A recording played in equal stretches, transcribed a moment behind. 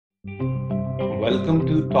Welcome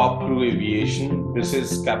to Top Crew Aviation. This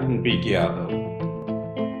is Captain PK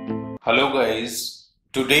Yadav. Hello guys.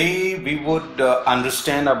 Today we would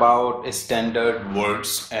understand about standard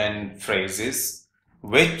words and phrases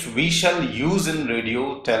which we shall use in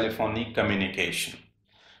radio telephonic communication.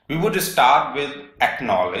 We would start with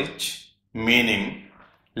acknowledge, meaning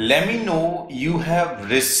let me know you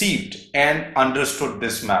have received and understood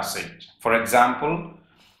this message. For example,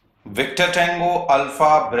 Victor Tango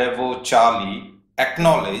Alpha Bravo Charlie,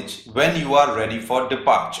 acknowledge when you are ready for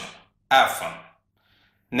departure. Affirm.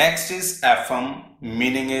 Next is affirm,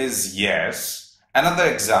 meaning is yes. Another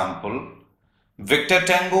example, Victor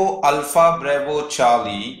Tango Alpha Bravo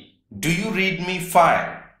Charlie, do you read me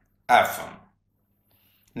fire? Affirm.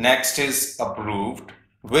 Next is approved,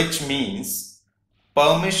 which means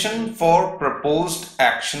permission for proposed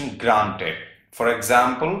action granted. For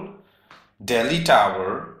example, Delhi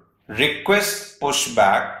Tower, request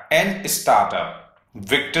pushback and startup.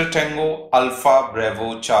 Victor Tango Alpha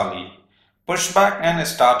Bravo Charlie. Pushback and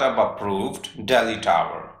startup approved, Delhi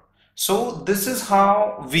Tower. So this is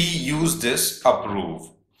how we use this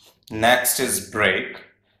approve. Next is break,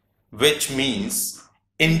 which means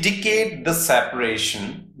indicate the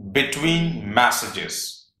separation between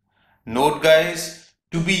messages. Note guys,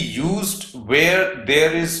 to be used where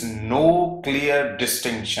there is no clear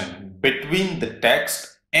distinction between the text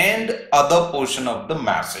and other portion of the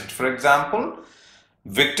message. For example,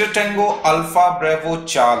 Victor Tango Alpha Bravo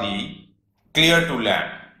Charlie, clear to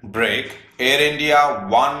land, break, Air India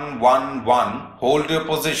 111, hold your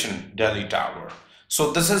position, Delhi Tower.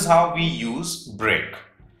 So this is how we use break.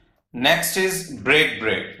 Next is break,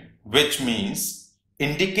 which means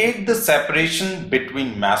indicate the separation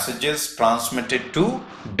between messages transmitted to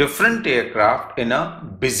different aircraft in a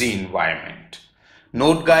busy environment.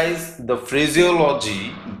 Note guys, the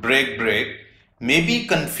phraseology break may be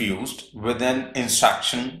confused with an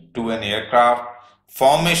instruction to an aircraft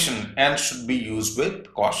formation and should be used with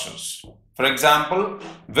cautious. For example,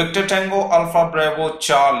 Victor Tango Alpha Bravo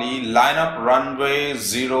Charlie, line up runway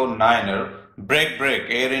 09er, break,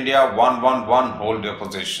 Air India 111, hold your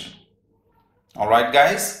position. Alright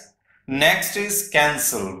guys, next is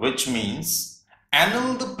cancel, which means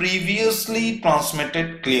annul the previously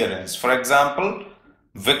transmitted clearance. For example,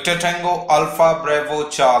 Victor Tango Alpha Bravo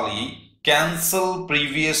Charlie, cancel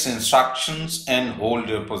previous instructions and hold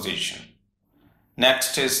your position.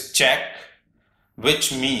 Next is check,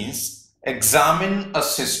 which means examine a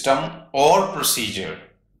system or procedure.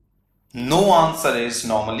 No answer is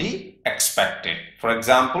normally expected. For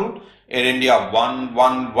example, Air India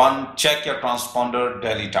 111, check your transponder,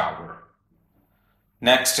 Delhi Tower.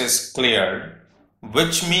 Next is cleared,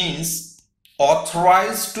 which means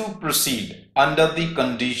authorized to proceed under the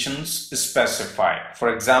conditions specified. For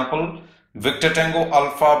example, Victor Tango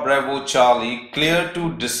Alpha Bravo Charlie, clear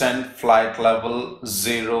to descend flight level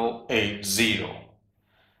 080.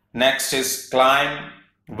 Next is climb,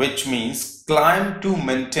 which means climb to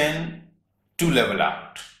maintain to level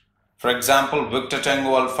out. For example, Victor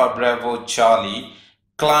Tango Alpha Bravo Charlie,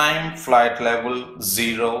 climb flight level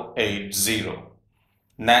 080.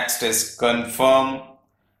 Next is confirm,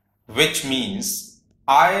 which means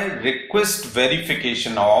I request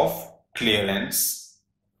verification of clearance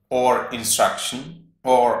or instruction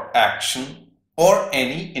or action or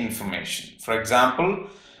any information. For example,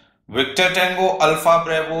 Victor Tango Alpha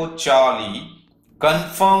Bravo Charlie,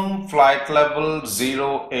 confirm flight level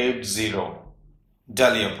 080,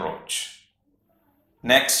 Delhi approach.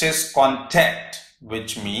 Next is contact,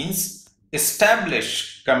 which means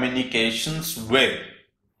establish communications with.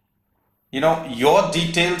 Your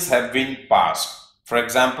details have been passed. For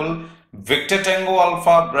example, Victor Tango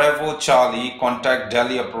Alpha Bravo Charlie, contact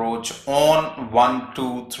Delhi approach on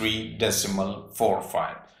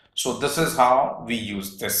 123.45. So this is how we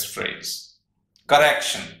use this phrase.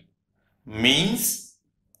 Correction means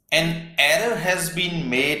an error has been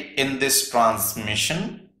made in this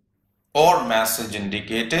transmission or message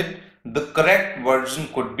indicated. The correct version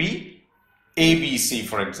could be ABC.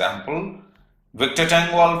 For example, Victor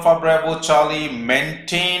Tango Alpha Bravo Charlie,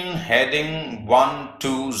 maintain heading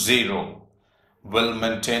 120, will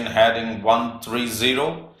maintain heading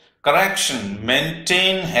 130. Correction,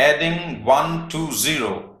 maintain heading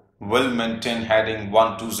 120, will maintain heading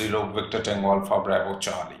 120, Victor Tango Alpha Bravo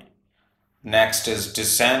Charlie. Next is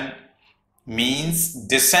descend, means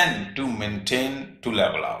descend to maintain to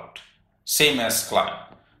level out, same as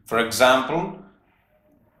climb. For example,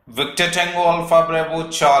 Victor Tango Alpha Bravo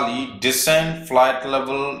Charlie, descend flight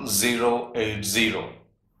level 080.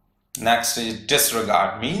 Next is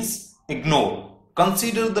disregard, means ignore.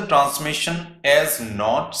 Consider the transmission as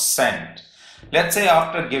not sent. Let's say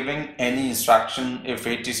after giving any instruction, if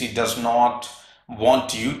ATC does not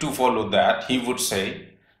want you to follow that, he would say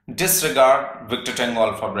disregard Victor Tango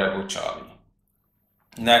Alpha Bravo Charlie.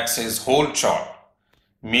 Next is hold short,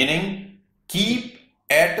 meaning keep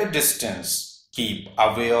at a distance, keep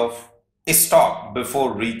away of, stop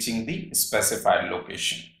before reaching the specified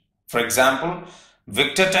location. For example,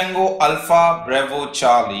 Victor Tango Alpha Bravo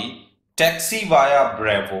Charlie, taxi via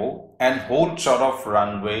Bravo and hold short of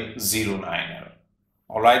runway 09er.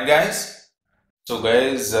 Alright guys? So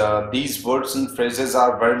guys, these words and phrases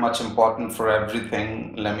are very much important for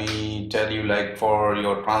everything. Let me tell you, like for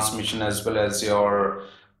your transmission as well as your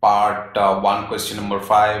part 1 question number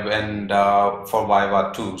 5 and for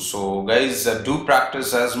Viva 2. So guys, do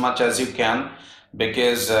practice as much as you can,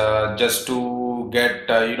 because just to get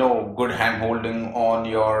good hand holding on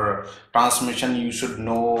your transmission, you should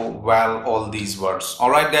know well all these words.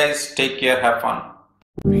 Alright guys, take care, have fun.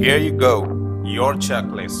 Here you go, your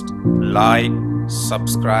checklist. Like,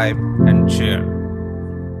 subscribe and share.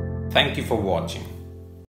 Thank you for watching.